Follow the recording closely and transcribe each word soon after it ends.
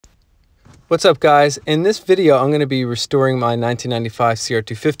What's up, guys? In this video, I'm going to be restoring my 1995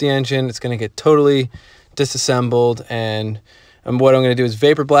 cr250 engine. It's going to get totally disassembled, and what I'm going to do is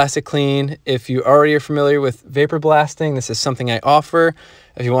vapor blast it clean. If you already are familiar with vapor blasting, this is something I offer.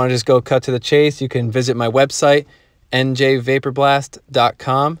 If you want to just go cut to the chase, you can visit my website,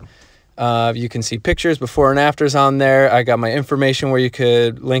 njvaporblast.com. You can see pictures before and afters on there. I got my information where you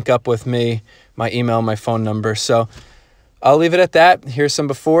could link up with me, my email, my phone number. So I'll leave it at that. Here's some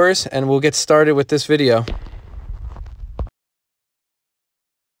befores, and we'll get started with this video.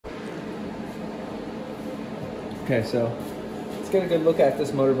 Okay, so let's get a good look at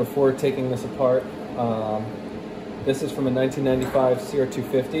this motor before taking this apart. This is from a 1995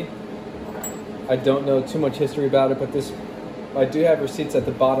 cr250. I don't know too much history about it, but this, I do have receipts that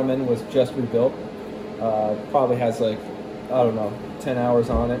the bottom end was just rebuilt. Probably has like, I don't know, 10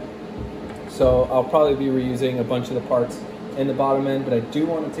 hours on it. So I'll probably be reusing a bunch of the parts in the bottom end, but I do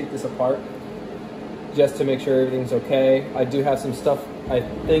want to take this apart just to make sure everything's okay. I do have some stuff I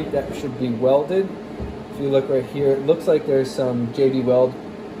think that should be welded. If you look right here, it looks like there's some JB weld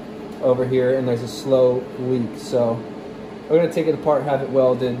over here and there's a slow leak. So we're going to take it apart, have it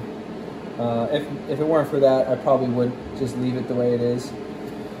welded. If it weren't for that, I probably would just leave it the way it is.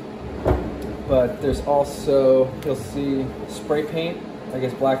 But there's also, you'll see spray paint, I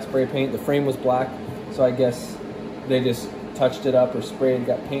guess black spray paint. The frame was black, so I guess they just touched it up or sprayed,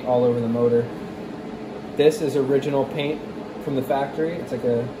 got paint all over the motor. This is original paint from the factory. It's like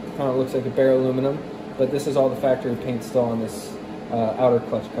a, kind of looks like a bare aluminum, but this is all the factory paint still on this outer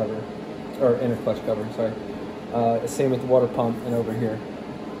clutch cover, or inner clutch cover, sorry. Same with the water pump and over here.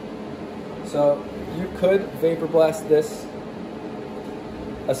 So you could vapor blast this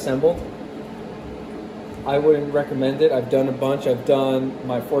assembled. I wouldn't recommend it. I've done a bunch. I've done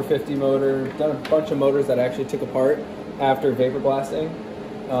my 450 motor, done a bunch of motors that I actually took apart after vapor blasting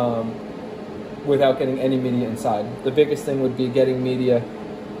without getting any media inside. The biggest thing would be getting media.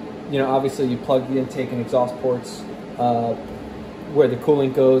 You know, obviously you plug the intake and exhaust ports where the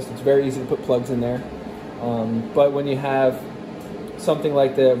coolant goes. It's very easy to put plugs in there. But when you have something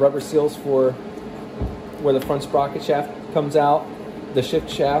like the rubber seals for where the front sprocket shaft comes out, the shift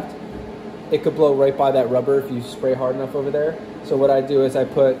shaft, it could blow right by that rubber if you spray hard enough over there. So what I do is I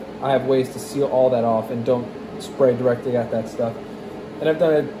have ways to seal all that off and don't spray directly at that stuff. And I've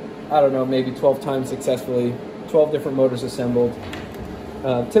done it, I don't know, maybe 12 times successfully, 12 different motors assembled.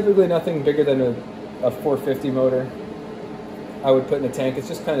 Typically nothing bigger than a 450 motor I would put in a tank. It's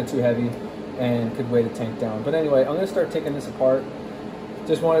just kind of too heavy and could weigh the tank down. But anyway, I'm gonna start taking this apart.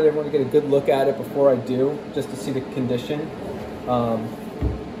 Just wanted everyone to get a good look at it before I do, just to see the condition.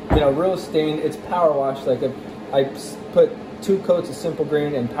 You know, real stained. It's power washed. Like I put 2 coats of simple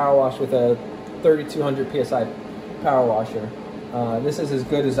green and power wash with a 3200 psi power washer. This is as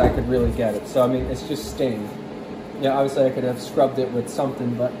good as I could really get it. So I mean, it's just stained. You know, obviously I could have scrubbed it with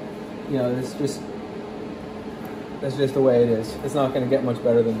something, but you know, that's just the way it is. It's not going to get much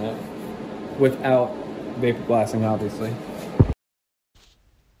better than that without vapor blasting, obviously.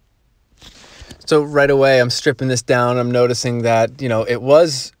 So right away, I'm stripping this down. I'm noticing that, you know, it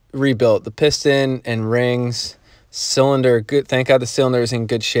was rebuilt. The piston and rings, cylinder, good. Thank God the cylinder is in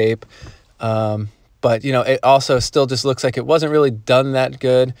good shape. But, you know, it also still just looks like it wasn't really done that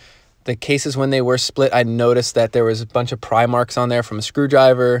good. The cases, when they were split, I noticed that there was a bunch of pry marks on there from a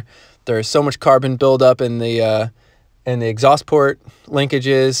screwdriver. There's so much carbon buildup in the exhaust port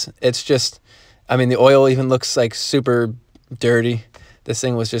linkages. It's just, I mean, the oil even looks like super dirty. This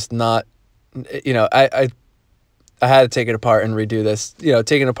thing was just not, you know, I had to take it apart and redo this. You know,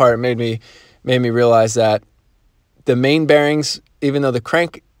 taking it apart made me realize that the main bearings, even though the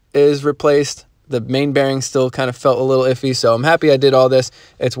crank is replaced, the main bearings still kind of felt a little iffy. So I'm happy I did all this.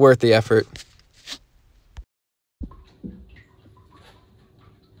 It's worth the effort.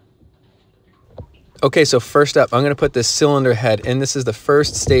 Okay, so first up, I'm going to put this cylinder head in. This is the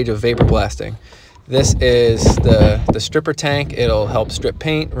first stage of vapor blasting. This is the stripper tank. It'll help strip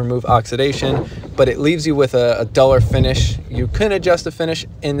paint, remove oxidation, but it leaves you with a duller finish. You can adjust the finish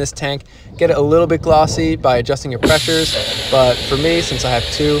in this tank, get it a little bit glossy by adjusting your pressures, but for me, since I have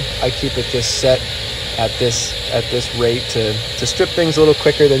 2, I keep it just set at this rate to strip things a little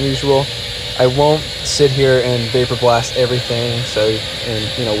quicker than usual. I won't sit here and vapor blast everything,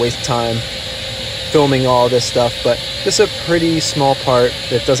 and you know, waste time filming all this stuff, but this is a pretty small part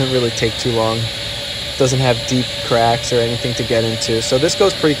that doesn't really take too long. Doesn't have deep cracks or anything to get into, so this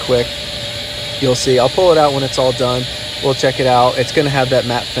goes pretty quick. You'll see. I'll pull it out when it's all done. We'll check it out. It's going to have that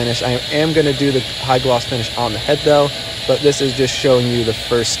matte finish. I am going to do the high gloss finish on the head though, but this is just showing you the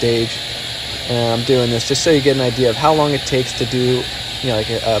first stage. And I'm doing this just so you get an idea of how long it takes to do, you know, like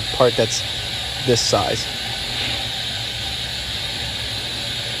a part that's this size.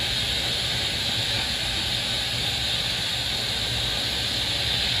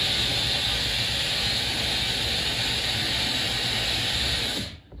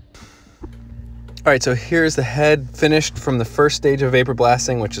 All right, so here's the head finished from the first stage of vapor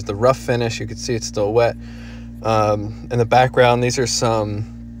blasting, which is the rough finish. You can see it's still wet. In the background, these are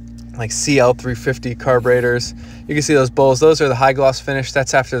some like cr250 carburetors. You can see those bowls. Those are the high gloss finish.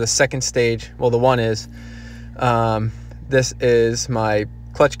 That's after the second stage. Well, the one is. This is my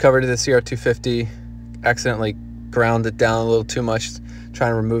clutch cover to the cr250. Accidentally ground it down a little too much,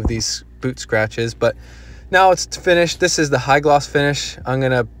 trying to remove these boot scratches, but now it's finished. This is the high gloss finish. I'm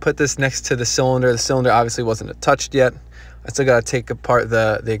gonna put this next to the cylinder. The cylinder obviously wasn't touched yet. I still gotta take apart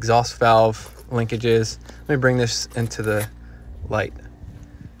the exhaust valve linkages. Let me bring this into the light.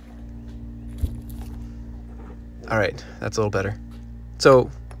 All right, that's a little better.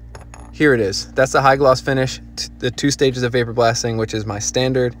 So here it is. That's the high gloss finish, the 2 stages of vapor blasting, which is my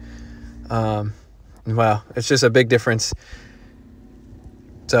standard. Wow, it's just a big difference.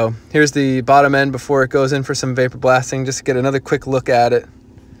 So here's the bottom end before it goes in for some vapor blasting, just to get another quick look at it.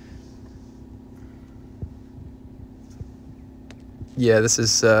 Yeah, this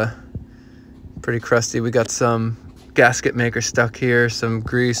is pretty crusty. We got some gasket maker stuck here, some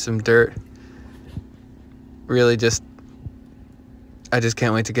grease, some dirt. Really just, I just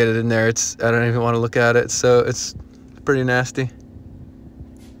can't wait to get it in there. I don't even want to look at it, so it's pretty nasty.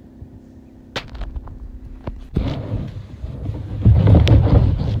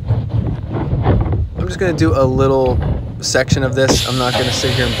 I'm just going to do a little section of this. I'm not going to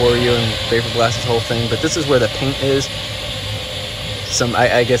sit here and bore you and vapor blast this whole thing, but this is where the paint is.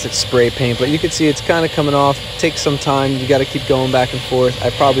 I guess it's spray paint, but you can see it's kind of coming off. Takes some time. You got to keep going back and forth.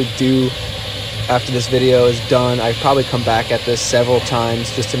 I probably do, after this video is done, I probably come back at this several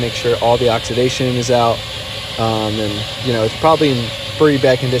times just to make sure all the oxidation is out. And you know, it's probably in pretty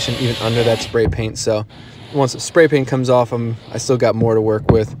bad condition even under that spray paint. So once the spray paint comes off, I still got more to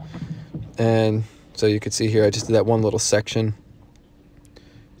work with. And so you can see here, I just did that one little section.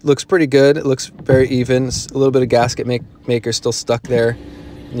 Looks pretty good. It looks very even. It's a little bit of gasket maker still stuck there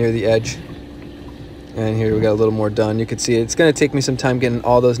near the edge. And here we got a little more done. You can see it's going to take me some time getting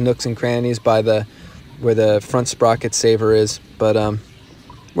all those nooks and crannies by where the front sprocket saver is. But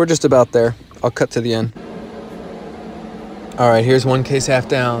we're just about there. I'll cut to the end. All right, here's one case half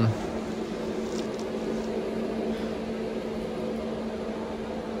down.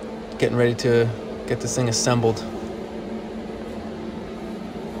 Getting ready to get this thing assembled.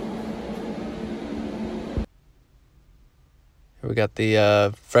 Here we got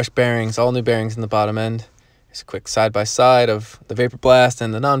the fresh bearings, all new bearings in the bottom end. Here's a quick side-by-side of the vapor blast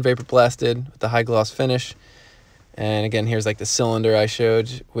and the non-vapor blasted with the high gloss finish. And again, here's like the cylinder I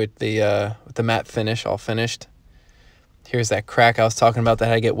showed with the matte finish, all finished. Here's that crack I was talking about that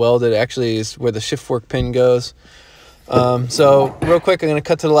had to get welded. Actually, is where the shift fork pin goes. So real quick, I'm going to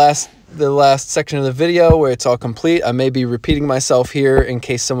cut to the last section of the video where it's all complete. I may be repeating myself here in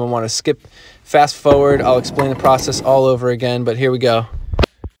case someone want to skip fast forward. I'll explain the process all over again, but here we go.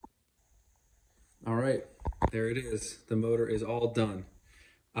 All right, there it is. The motor is all done.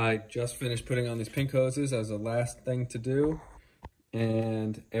 I just finished putting on these pink hoses as the last thing to do,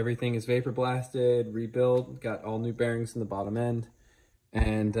 and everything is vapor blasted, rebuilt, got all new bearings in the bottom end.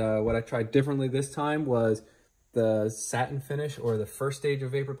 And what I tried differently this time was the satin finish, or the first stage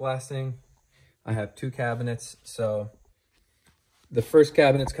of vapor blasting. I have 2 cabinets, so the first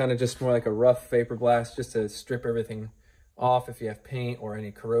cabinet's kind of just more like a rough vapor blast, just to strip everything off. If you have paint or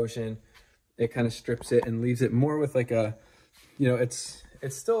any corrosion, it kind of strips it and leaves it more with like a, you know, it's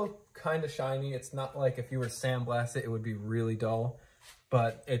still kind of shiny. It's not like if you were to sandblast it, it would be really dull,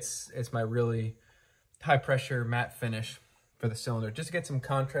 but it's my really high pressure matte finish for the cylinder, just to get some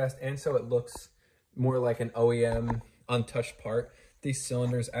contrast, and so it looks more like an OEM untouched part. These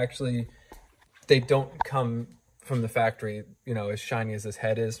cylinders actually, they don't come from the factory, you know, as shiny as this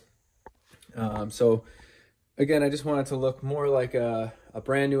head is. So again, I just wanted to look more like a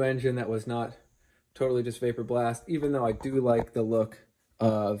brand new engine that was not totally just vapor blast, even though I do like the look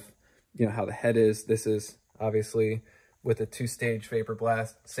of, you know, how the head is. This is obviously with a 2-stage vapor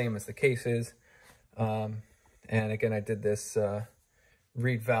blast, same as the case is. And again, I did this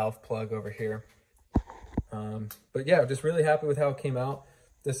reed valve plug over here. But yeah, just really happy with how it came out.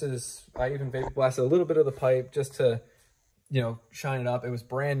 This is, I even vapor blasted a little bit of the pipe just to, you know, shine it up. It was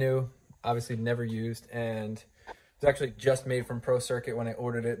brand new, obviously never used, and it was actually just made from Pro Circuit when I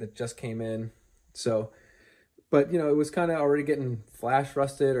ordered it. That just came in. So, but you know, it was kind of already getting flash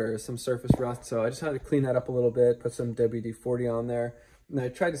rusted or some surface rust. So I just had to clean that up a little bit, put some WD-40 on there, And I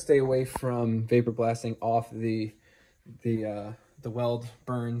tried to stay away from vapor blasting off the weld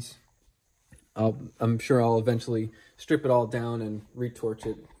burns. I'm sure I'll eventually strip it all down and retorch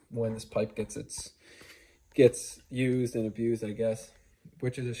it when this pipe gets used and abused, I guess,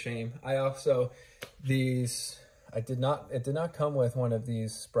 which is a shame. I also, it did not come with one of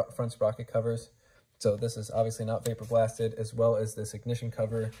these front sprocket covers. So this is obviously not vapor blasted, as well as this ignition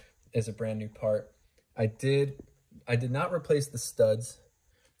cover is a brand new part. I did not replace the studs.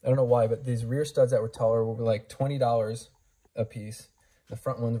 I don't know why, but these rear studs that were taller were like $20 a piece. The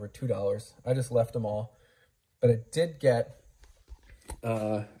front ones were $2. I just left them all. But I did get,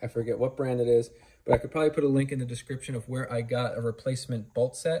 I forget what brand it is, but I could probably put a link in the description of where I got a replacement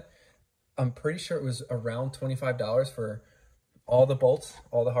bolt set. I'm pretty sure it was around $25 for all the bolts,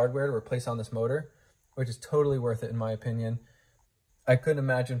 all the hardware to replace on this motor, which is totally worth it in my opinion. I couldn't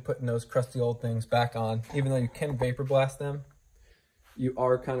imagine putting those crusty old things back on, even though you can vapor blast them. You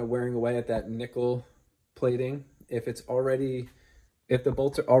are kind of wearing away at that nickel plating. If the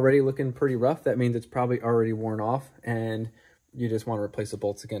bolts are already looking pretty rough, that means it's probably already worn off, and you just want to replace the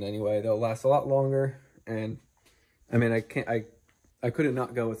bolts again anyway. They'll last a lot longer, and I mean, I couldn't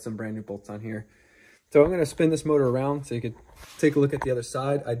not go with some brand new bolts on here. So I'm going to spin this motor around so you could take a look at the other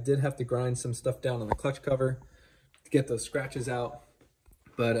side. I did have to grind some stuff down on the clutch cover to get those scratches out,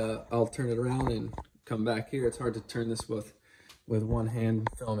 but I'll turn it around and come back here. It's hard to turn this with one hand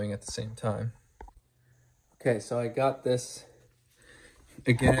filming at the same time. Okay, so I got this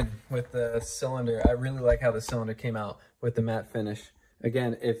again with the cylinder. I really like how the cylinder came out with the matte finish.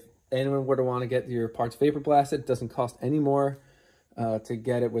 Again, if anyone were to want to get your parts vapor blasted, it doesn't cost any more to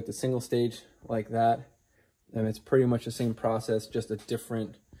get it with the single stage like that. And it's pretty much the same process, just a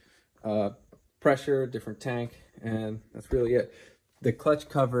different pressure, different tank, and that's really it. The clutch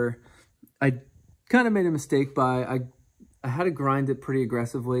cover, I kind of made a mistake by, I had to grind it pretty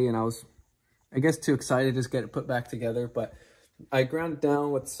aggressively, and I was, I guess, too excited to just get it put back together, but I ground it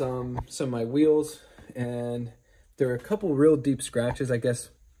down with some of my wheels, and there are a couple real deep scratches, I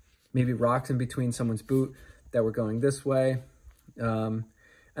guess maybe rocks in between someone's boot that were going this way. And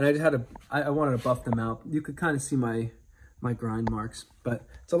I just had I wanted to buff them out. You could kind of see my grind marks, but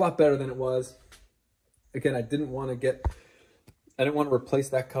it's a lot better than it was. Again, I didn't want to replace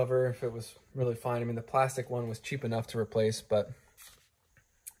that cover if it was really fine. I mean, the plastic one was cheap enough to replace, but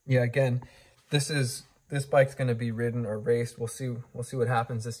yeah, again, this bike's going to be ridden or raced. We'll see what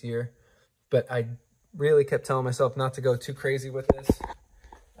happens this year, but I really kept telling myself not to go too crazy with this,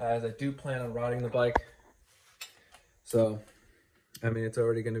 as I do plan on riding the bike. So, I mean, it's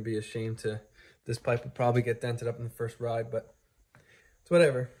already going to be a shame this pipe will probably get dented up in the first ride, but it's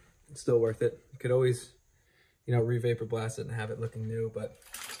whatever. It's still worth it. You could always, you know, re-vapor blast it and have it looking new, but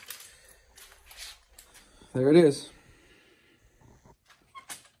there it is.